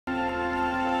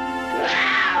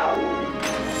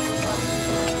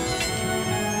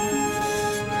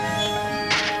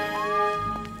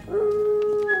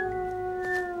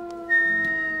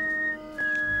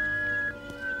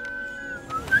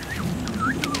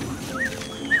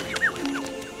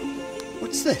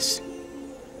What's this?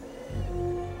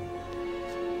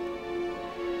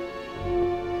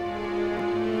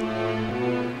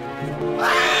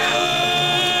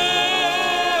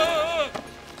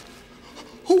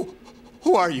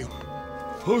 Who are you?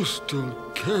 Postal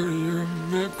carrier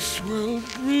Maxwell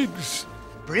Briggs.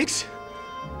 Briggs?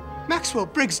 Maxwell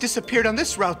Briggs disappeared on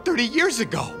this route 30 years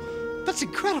ago. That's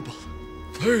incredible.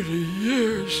 30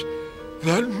 years?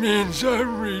 That means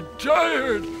I'm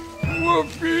retired.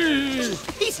 Whoopee!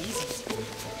 Easy.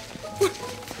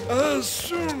 As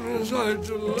soon as I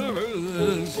deliver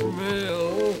this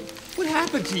mail... What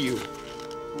happened to you?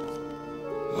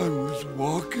 I was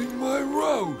walking my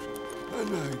route,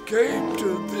 and I came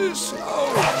to this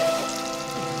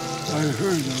house. I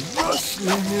heard a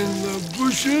rustling in the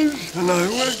bushes, and I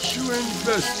went to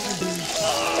investigate.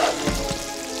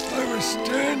 I was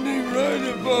standing right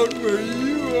about where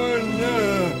you are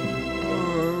now,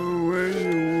 or where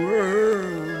you were a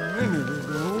minute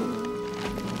ago.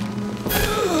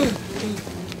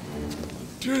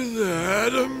 Do the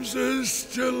Addamses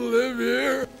still live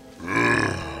here?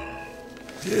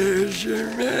 Here's your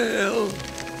mail.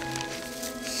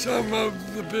 Some of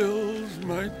the bills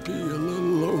might be a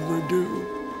little overdue.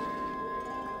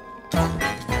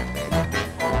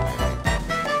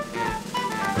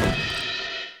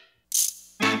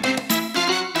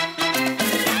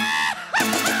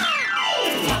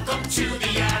 Welcome to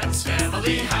the Addams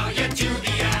Family. How you do,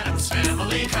 the Addams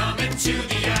Family? Come into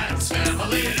the Addams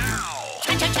Family now.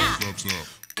 Cha-cha-cha.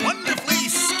 Wonderfully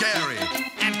scary.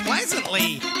 And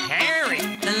pleasantly hairy.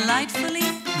 Delightfully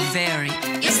very.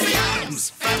 It's the Addams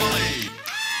Family.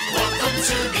 Welcome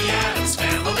to the Addams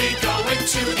Family. Go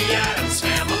into the Addams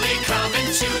Family. Come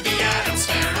into the Addams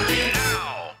Family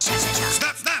now.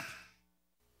 Snap, snap.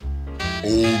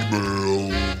 Old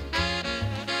mail.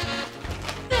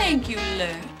 Thank you,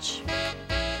 Lurch.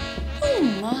 Oh,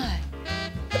 my.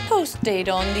 The post date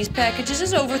on these packages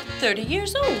is over 30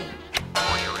 years old.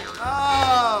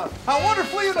 Ah, how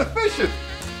wonderfully inefficient.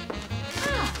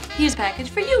 Here's a package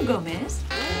for you, Gomez.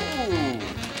 Ooh.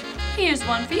 Here's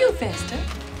one for you, Fester.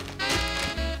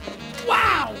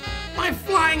 Wow! My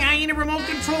flying hyena remote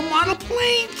control model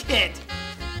plane kit.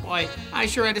 Boy, I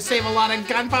sure had to save a lot of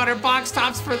gunpowder box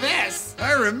tops for this.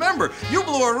 I remember. You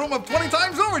blew our room up 20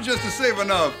 times over just to save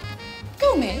enough.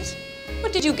 Gomez,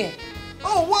 what did you get?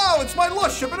 Oh, wow, it's my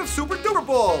lush shipment of Super Duper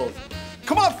Balls.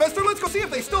 Come on, Fester, let's go see if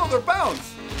they still have their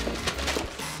bounce.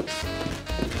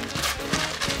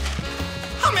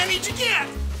 How many did you get?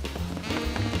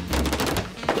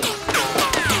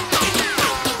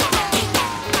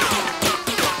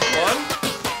 One,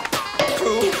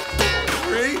 two,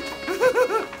 three.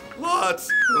 Lots.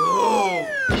 Oh.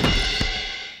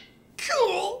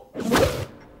 Cool.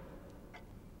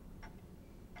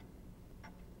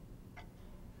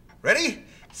 Ready,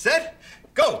 set,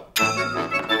 go.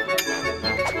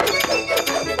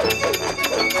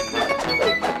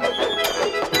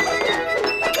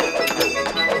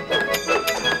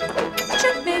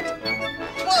 Checkmate.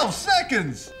 12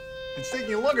 seconds. It's taking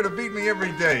you longer to beat me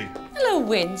every day. Hello,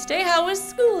 Wednesday. How was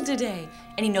school today?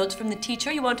 Any notes from the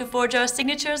teacher you want to forge our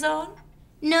signatures on?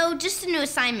 No, just a new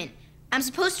assignment. I'm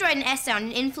supposed to write an essay on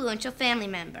an influential family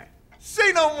member.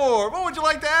 Say no more. What would you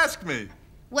like to ask me?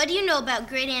 What do you know about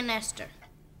Great Aunt Esther?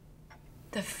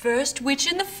 The first witch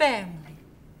in the family.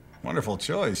 Wonderful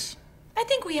choice. I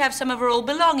think we have some of her old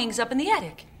belongings up in the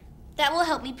attic. That will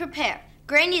help me prepare.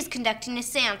 Granny is conducting a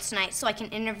seance tonight so I can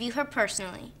interview her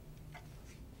personally.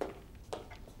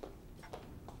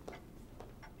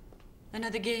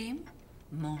 Another game?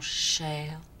 Mon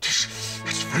cher.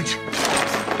 That's French.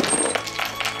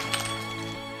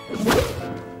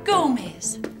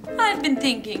 Gomez, I've been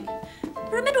thinking.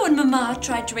 Remember when Mama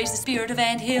tried to raise the spirit of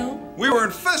Ant Hill? We were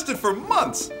infested for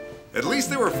months. At least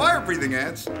they were fire-breathing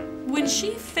ants. When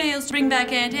she fails to bring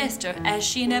back Aunt Esther, as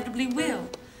she inevitably will,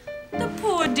 the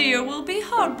poor dear will be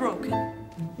heartbroken.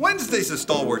 Wednesday's a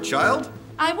stalwart child.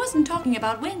 I wasn't talking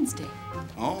about Wednesday.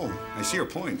 Oh, I see your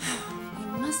point.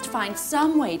 We must find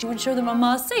some way to ensure that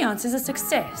Mama's seance is a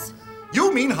success.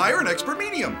 You mean hire an expert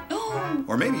medium. Oh,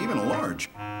 Or maybe even a large.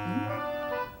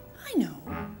 I know.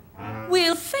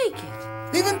 We'll fake it.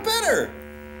 Even better!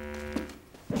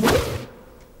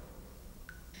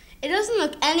 It doesn't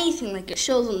look anything like it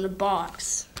shows on the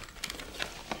box.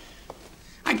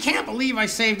 I can't believe I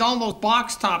saved all those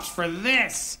box tops for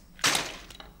this.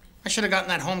 I should have gotten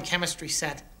that home chemistry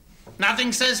set.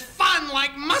 Nothing says fun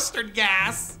like mustard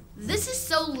gas. This is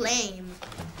so lame.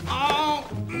 Oh,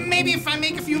 maybe if I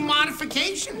make a few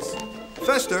modifications.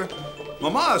 Fester,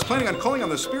 Mama is planning on calling on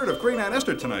the spirit of Great Aunt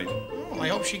Esther tonight. Oh, Well,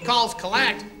 I hope she calls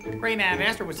Colette. Great Aunt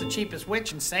Esther was the cheapest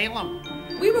witch in Salem.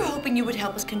 We were hoping you would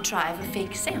help us contrive a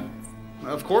fake seance.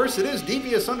 Of course, it is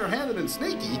devious, underhanded, and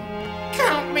sneaky.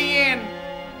 Count me in,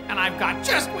 and I've got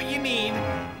just what you need.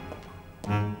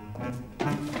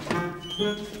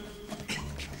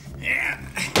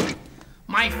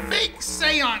 My fake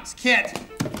seance kit.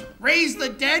 Raise the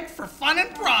dead for fun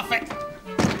and profit.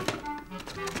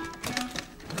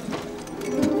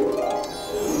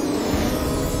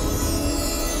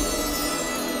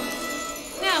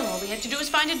 Now all we have to do is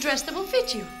find a dress that will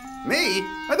fit you. Me?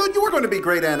 I thought you were going to be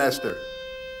Great Aunt Esther.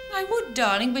 I would,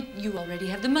 darling, but you already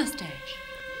have the mustache.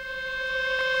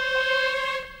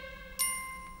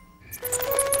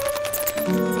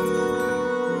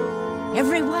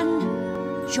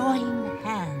 Everyone, join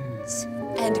hands.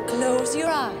 And close your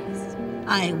eyes.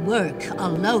 I work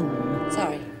alone.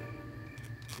 Sorry.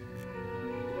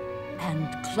 And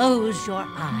close your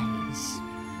eyes.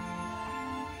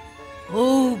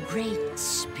 Oh, great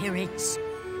spirits,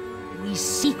 we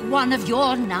seek one of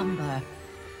your number.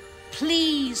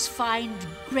 Please find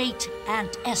Great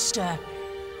Aunt Esther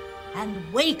and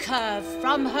wake her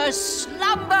from her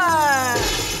slumber.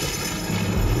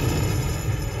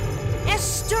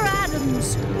 Esther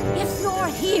Addams, if you're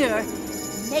here,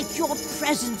 make your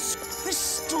presence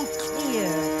crystal clear.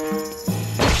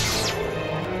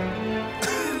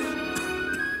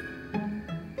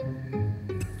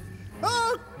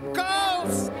 Who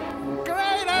calls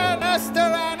Great Aunt Esther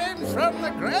Addams from the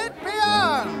great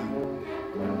beyond?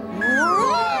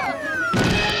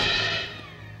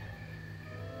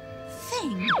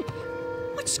 Thing,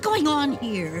 what's going on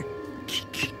here?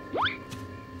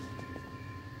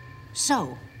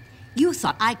 So, you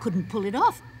thought I couldn't pull it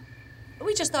off?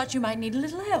 We just thought you might need a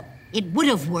little help. It would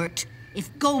have worked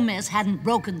if Gomez hadn't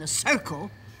broken the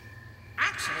circle.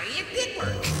 Actually, it did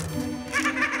work.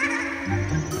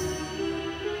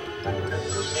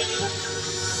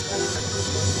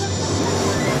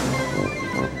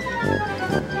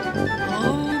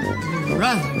 Oh,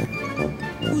 brother.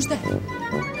 Who's that?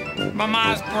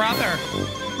 Mama's brother.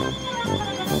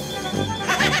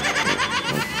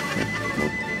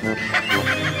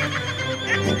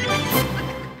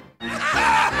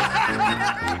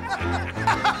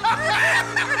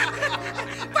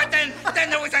 But then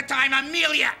there was a time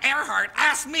Amelia Earhart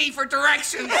asked me for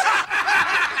directions.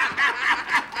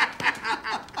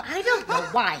 I don't know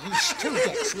why he still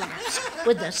gets laughs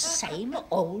with the same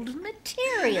old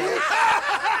material.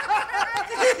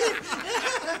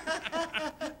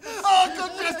 Oh, Uncle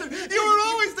Chester, you were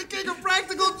always the king of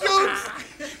practical jokes.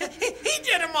 He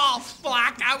did them all.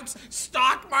 Blackouts,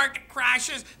 stock market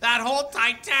crashes, that whole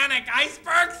Titanic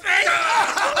iceberg thing.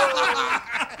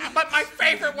 But my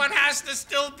favorite one has to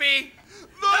still be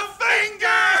the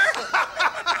finger.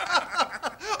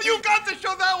 You've got to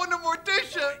show that one to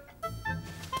Morticia.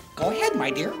 Go ahead, my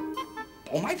dear.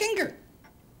 Pull my finger.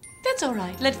 That's all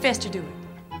right. Let Fester do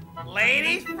it.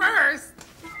 Ladies first.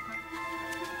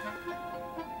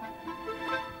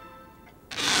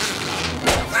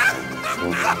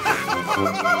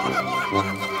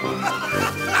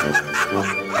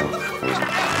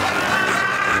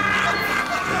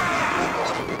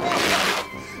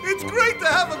 It's great to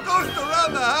have a ghost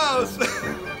around the house.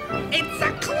 It's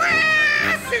a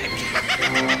classic.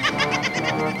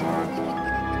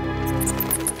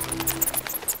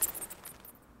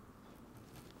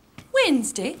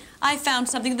 Wednesday, I found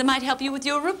something that might help you with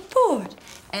your report.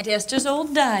 Aunt Esther's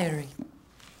old diary.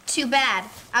 Too bad.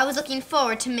 I was looking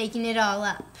forward to making it all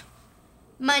up.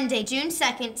 Monday, June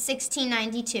 2nd,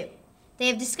 1692. They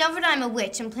have discovered I'm a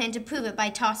witch and plan to prove it by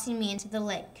tossing me into the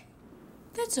lake.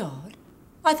 That's odd.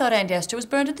 I thought Aunt Esther was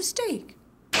burned at the stake.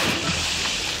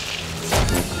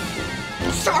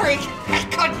 Sorry, I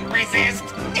couldn't resist.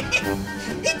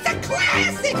 It's a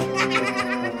classic.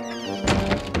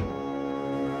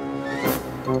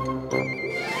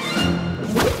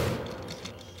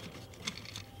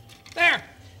 There.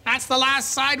 That's the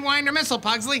last Sidewinder missile,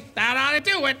 Pugsley. That ought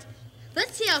to do it.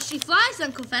 Let's see how she flies,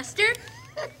 Uncle Fester.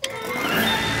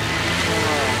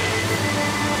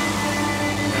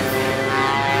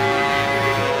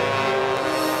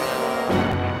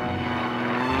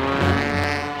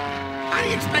 How do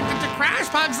you expect it to crash,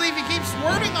 Pugsley, if you keep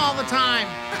swerving all the time?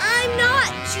 I'm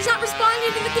not. She's not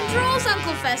responding to the controls,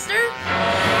 Uncle Fester.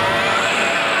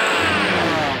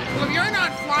 Well, if you're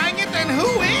not flying it, then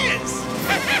who is?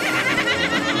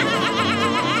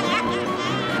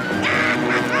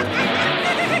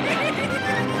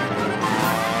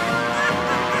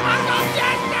 Uncle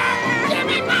Chester, give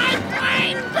me my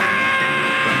plane back!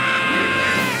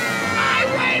 I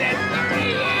waited 30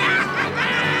 years!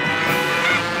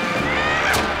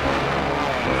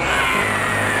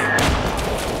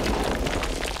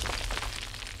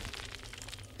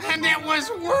 And it was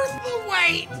worth the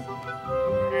wait.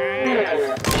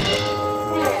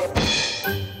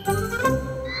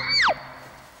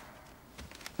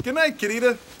 Good night,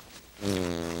 Querida.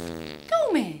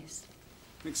 Gomez.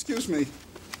 Excuse me.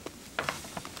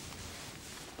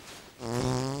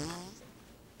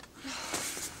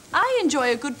 I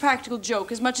enjoy a good practical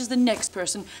joke as much as the next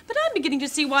person, but I'm beginning to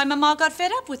see why Mama got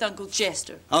fed up with Uncle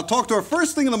Chester. I'll talk to her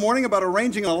first thing in the morning about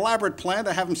arranging an elaborate plan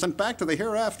to have him sent back to the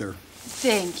hereafter.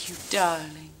 Thank you,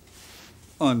 darling.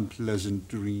 Unpleasant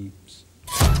dreams.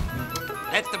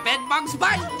 Let the bed bugs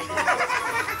bite.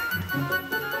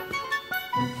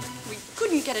 We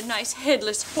couldn't get a nice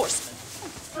headless horseman.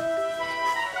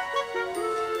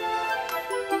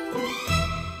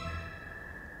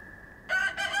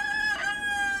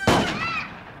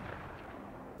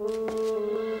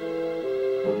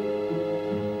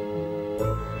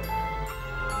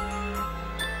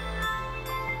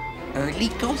 Early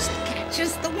ghost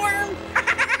catches the worm.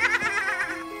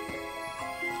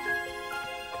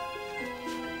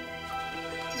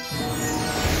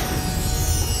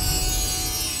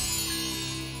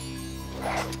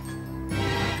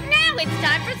 Now it's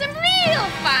time for some real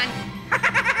fun.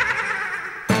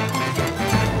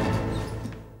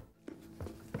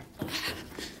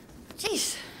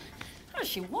 Jeez, how does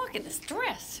she walk in this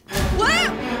dress?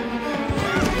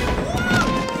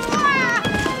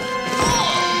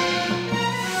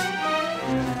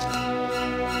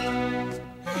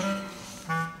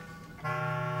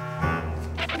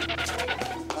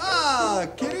 Ah,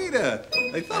 Querida.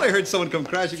 I thought I heard someone come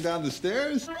crashing down the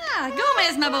stairs. Ah,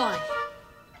 Gomez, my boy.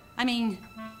 I mean,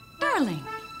 darling,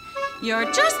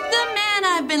 you're just the man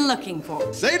I've been looking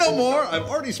for. Say no more. I've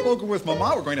already spoken with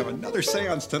Mama. We're going to have another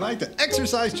seance tonight to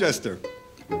exercise Chester.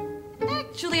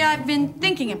 Actually, I've been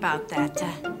thinking about that.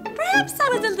 Perhaps I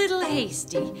was a little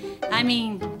hasty. I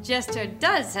mean, Chester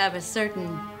does have a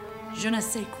certain je ne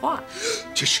sais quoi.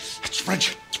 Tish, it's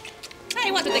French.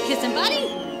 Hey, wanted to kiss him, buddy?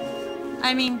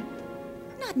 I mean,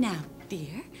 not now,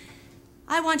 dear.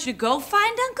 I want you to go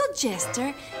find Uncle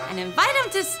Chester and invite him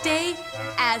to stay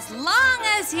as long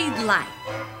as he'd like.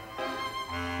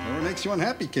 Whatever makes you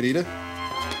unhappy, Querida.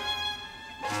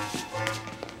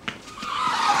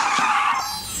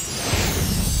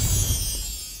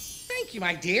 Thank you,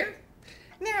 my dear.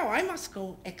 Now I must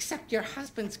go accept your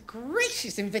husband's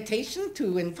gracious invitation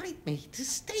to invite me to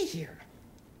stay here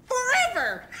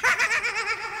forever.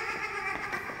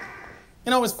 You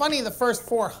know, it was funny the first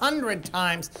 400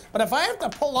 times, but if I have to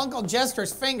pull Uncle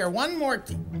Chester's finger one more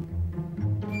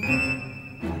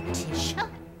Tisha?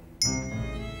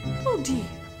 Oh, dear.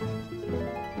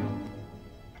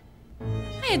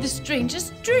 I had the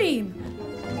strangest dream.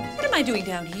 What am I doing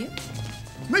down here?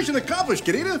 Mission accomplished,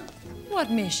 Querida.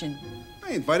 What mission?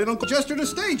 I invited Uncle Chester to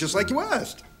stay, just like you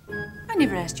asked. I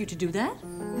never asked you to do that.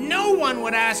 No one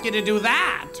would ask you to do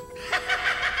that.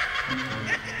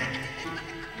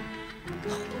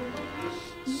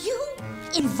 You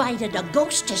invited a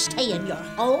ghost to stay in your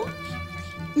home?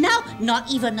 Now,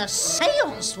 not even a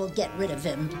seance will get rid of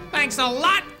him. Thanks a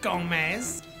lot,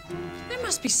 Gomez. There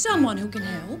must be someone who can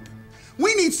help.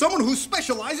 We need someone who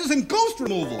specializes in ghost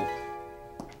removal.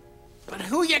 But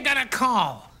who you gonna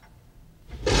call?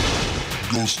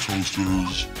 Ghost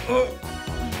toasters.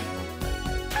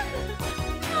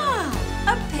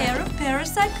 A pair of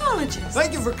parapsychologists.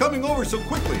 Thank you for coming over so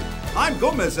quickly. I'm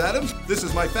Gomez Addams. This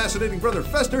is my fascinating brother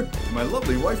Fester and my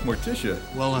lovely wife Morticia.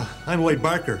 Well, I'm Wade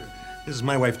Barker. This is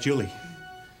my wife Julie.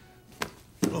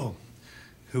 Oh,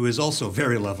 who is also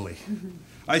very lovely.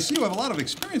 I see you have a lot of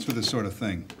experience with this sort of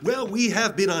thing. Well, we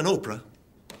have been on Oprah.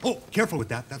 Oh, careful with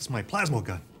that. That's my plasma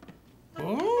gun.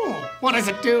 Oh, what does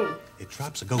it do? It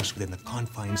traps a ghost within the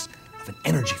confines of an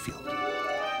energy field.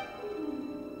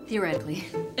 Theoretically.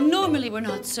 Normally, we're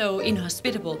not so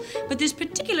inhospitable, but this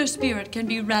particular spirit can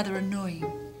be rather annoying.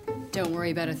 Don't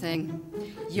worry about a thing.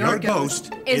 Your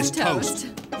ghost is toast.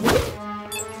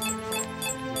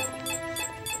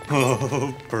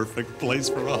 Oh, perfect place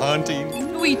for a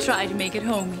haunting. We try to make it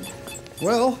homey.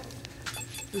 Well,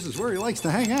 this is where he likes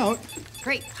to hang out.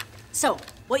 Great. So,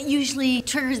 what usually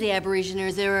triggers the aberration?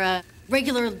 Is there a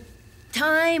regular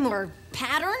time or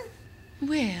pattern?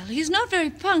 Well, he's not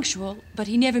very punctual, but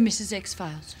he never misses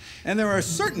X-Files. And there are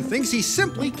certain things he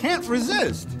simply can't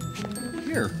resist.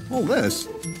 Here, hold this.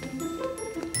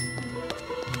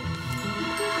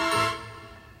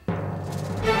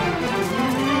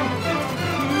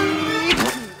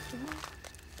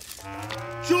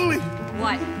 Julie!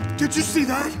 What? Did you see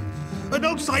that? An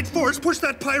outside force pushed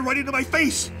that pie right into my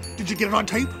face. Did you get it on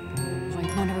tape? Boy,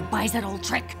 no one ever buys that old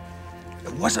trick.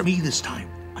 It wasn't me this time,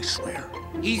 I swear.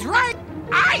 He's right.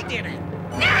 I did it.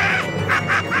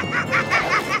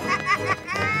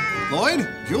 Lloyd,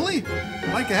 Julie,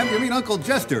 I'd like to have you meet Uncle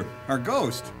Jester, our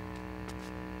ghost.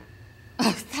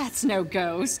 Oh, that's no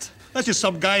ghost. That's just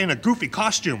some guy in a goofy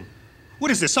costume. What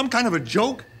is this, some kind of a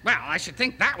joke? Well, I should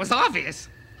think that was obvious.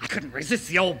 I couldn't resist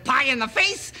the old pie in the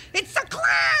face. It's a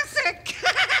classic!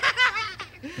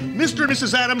 Mr. and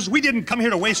Mrs. Addams, we didn't come here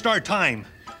to waste our time.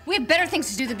 We have better things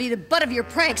to do than be the butt of your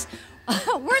pranks.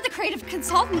 We're the creative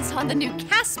consultants on the new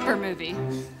Casper movie.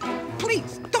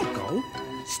 Please, don't go.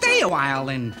 Stay a while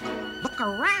and look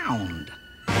around.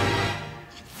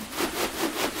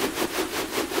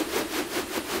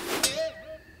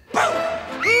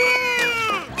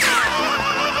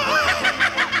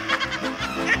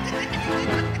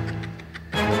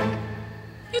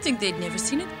 You'd think they'd never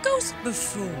seen a ghost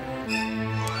before.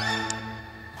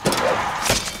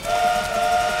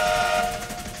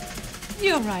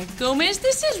 You're right, Gomez.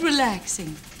 This is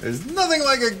relaxing. There's nothing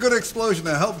like a good explosion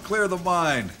to help clear the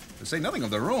mind. To say nothing of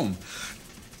the room.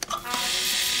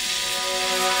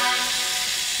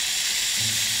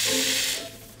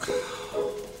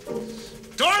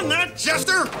 Darn that,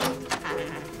 Jester!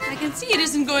 I can see it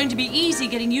isn't going to be easy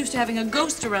getting used to having a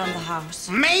ghost around the house.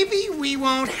 Maybe we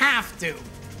won't have to.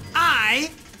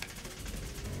 I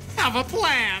have a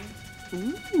plan.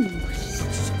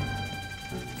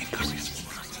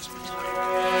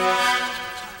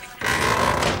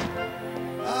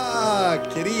 Ah,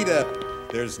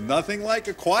 Querida, there's nothing like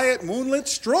a quiet moonlit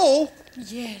stroll.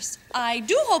 Yes, I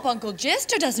do hope Uncle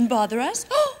Jester doesn't bother us.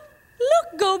 Oh,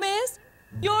 look, Gomez.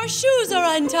 Your shoes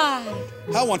are untied.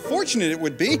 How unfortunate it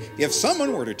would be if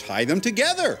someone were to tie them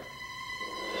together.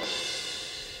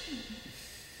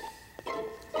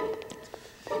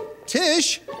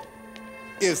 Tish,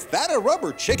 is that a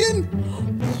rubber chicken?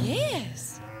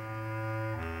 Yes.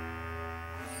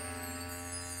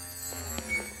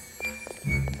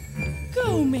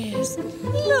 Gomez,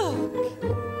 look.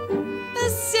 A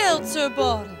seltzer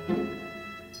bottle.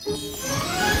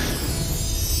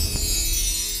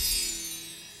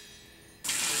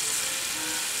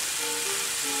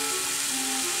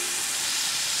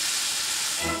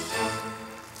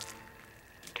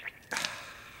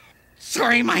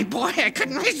 Sorry, my boy, I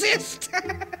couldn't resist.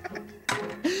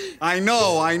 I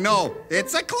know.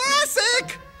 It's a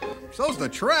classic. So's the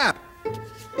trap.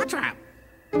 What trap?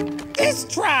 This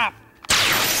trap!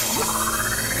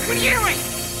 What are you doing?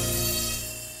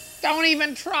 Don't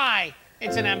even try.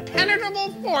 It's an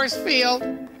impenetrable force field.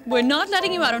 We're not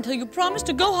letting you out until you promise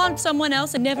to go haunt someone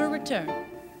else and never return.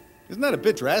 Isn't that a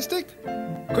bit drastic?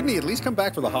 Couldn't he at least come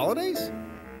back for the holidays?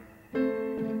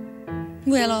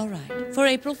 Well, all right. For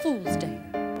April Fool's Day.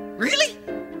 Really?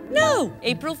 No,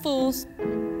 April Fool's.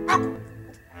 Oh.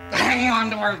 Hang on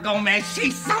to her, Gomez.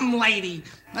 She's some lady.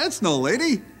 That's no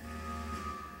lady.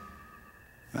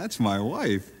 That's my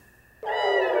wife.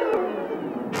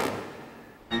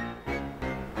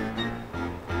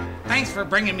 Thanks for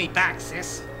bringing me back,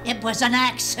 sis. It was an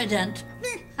accident.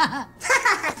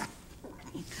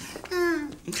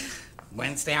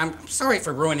 Wednesday, I'm sorry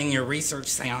for ruining your research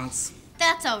seance.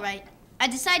 That's all right. I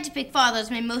decided to pick Father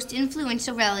as my most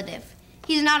influential relative.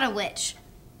 He's not a witch,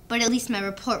 but at least my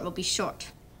report will be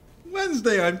short.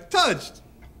 Wednesday, I'm touched.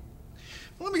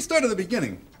 Well, let me start at the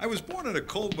beginning. I was born on a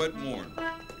cold, wet morn.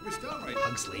 It was downright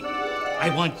Huxley, I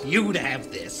want you to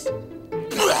have this.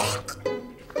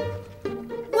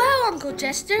 Wow, Uncle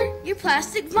Jester, your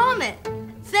plastic vomit.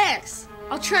 Thanks.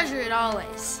 I'll treasure it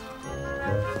always.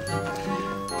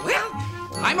 Well,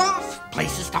 I'm off.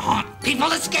 Places to haunt, people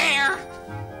to scare.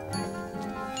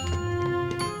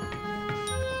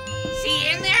 See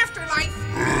you in the afterlife.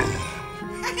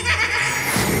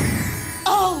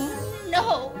 Oh,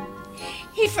 no.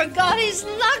 He forgot his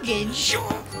luggage.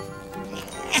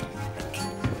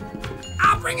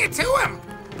 I'll bring it to him.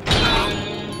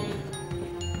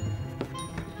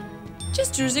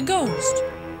 Jester is a ghost.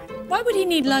 Why would he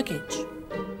need luggage?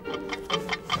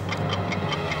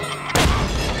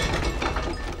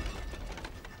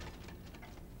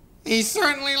 He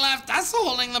certainly left us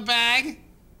holding the bag.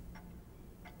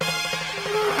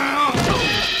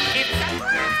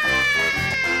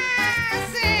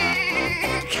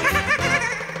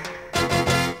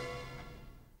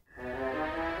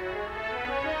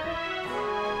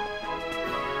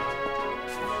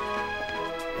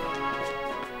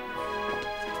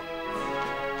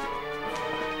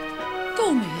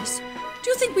 Gomez, do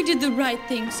you think we did the right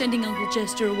thing sending Uncle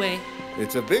Jester away?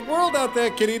 It's a big world out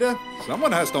there, Querida.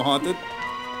 Someone has to haunt it.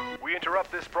 We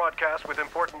interrupt this broadcast with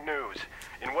important news.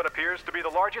 In what appears to be the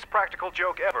largest practical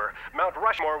joke ever, Mount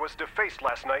Rushmore was defaced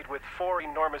last night with 4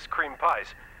 enormous cream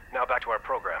pies. Now back to our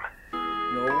program.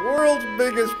 The world's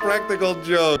biggest practical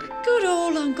joke. Good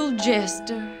old Uncle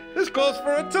Jester. This calls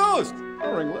for a toast.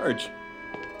 towering large.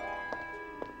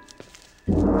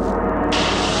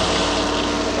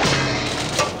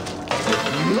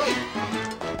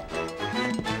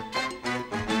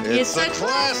 It's a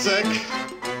classic.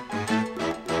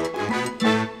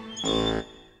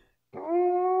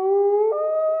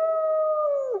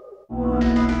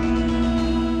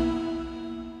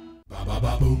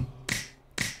 Ba-ba-ba-boom.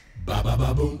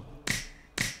 Ba-ba-ba-boom.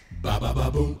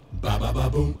 Ba-ba-ba-boom.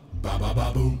 Ba-ba-ba-boom.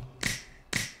 Ba-ba-ba-boom.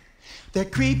 They're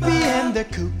creepy and they're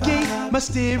kooky,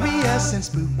 mysterious and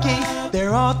spooky.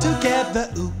 They're all together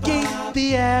ooky,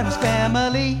 the Addams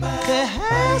Family. Their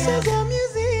house is a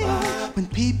museum. When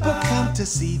people come to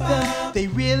see them, they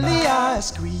really are a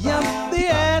scream. The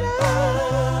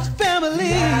Addams Family.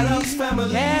 The Addams Family.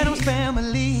 The Addams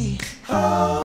Family.